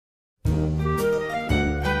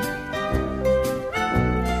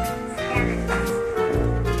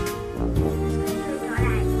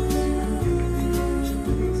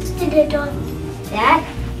Dad?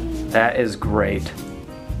 That is great.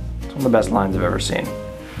 It's one of the best lines I've ever seen.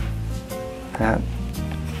 That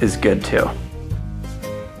is good too.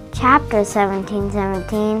 Chapter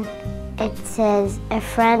 17:17, it says, a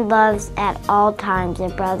friend loves at all times, a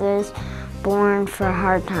brother's born for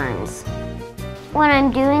hard times. When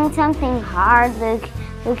I'm doing something hard,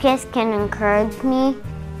 Lucas can encourage me.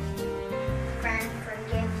 Friend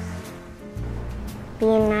forgives. Be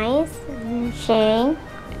nice, sharing,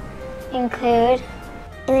 include.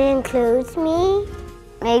 It includes me.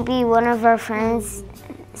 Maybe one of our friends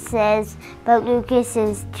says, but Lucas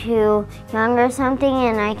is too young or something,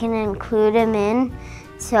 and I can include him in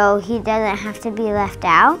so he doesn't have to be left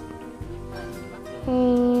out.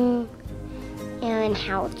 It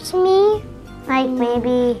helps me. Like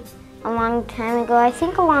maybe a long time ago, I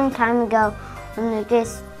think a long time ago when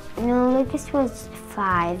Lucas was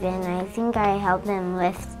 5, and I think I helped him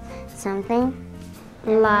lift something.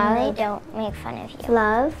 Love. They don't make fun of you.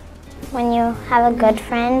 Love. When you have a good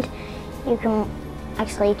friend, you can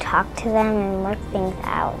actually talk to them and work things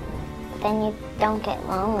out. Then you don't get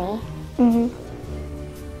lonely. Mm-hmm.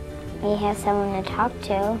 You have someone to talk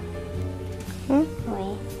to.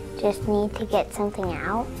 We just need to get something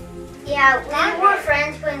out. Yeah, we were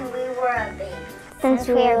friends when we were a baby. Since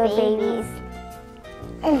we were babies.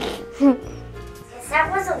 That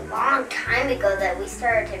was a long time ago that we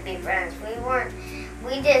started to be friends.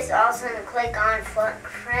 We just all of a sudden click on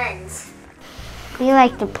friends. We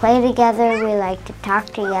like to play together, we like to talk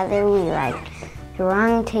together, we like to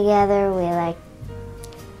run together, we like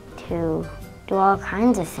to do all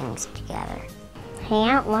kinds of things together. Hang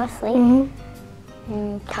out mostly.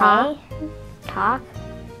 Mm-hmm. Talk.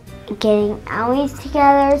 Getting owies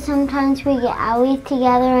together. Sometimes we get owies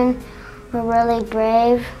together and we're really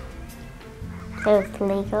brave. With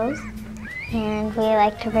Legos. And we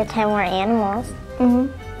like to pretend we're animals. Mm-hmm.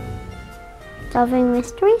 Solving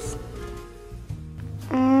mysteries.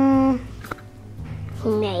 He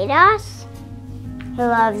made us. He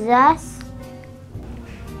loves us.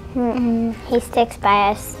 He sticks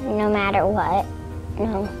by us no matter what.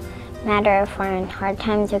 No matter if we're in hard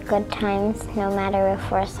times or good times. No matter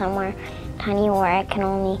if we're somewhere tiny where it can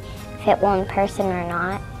only fit one person or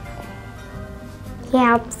not. He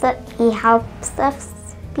helps us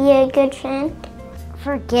be a good friend.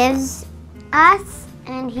 Forgives us,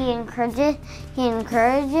 and he encourages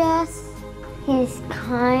us. He's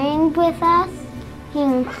kind with us. He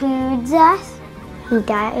includes us. He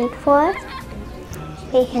died for us.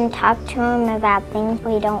 We can talk to him about things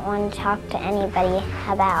we don't want to talk to anybody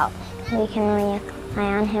about. We can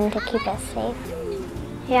rely on him to keep us safe.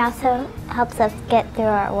 He also helps us get through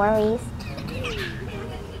our worries.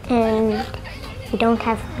 And we don't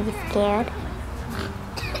have to be scared.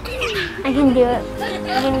 I can do it.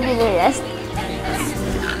 I can do this.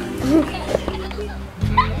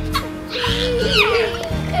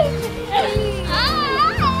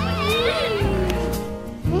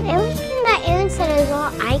 Everything that Aaron said is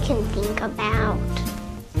all I can think about.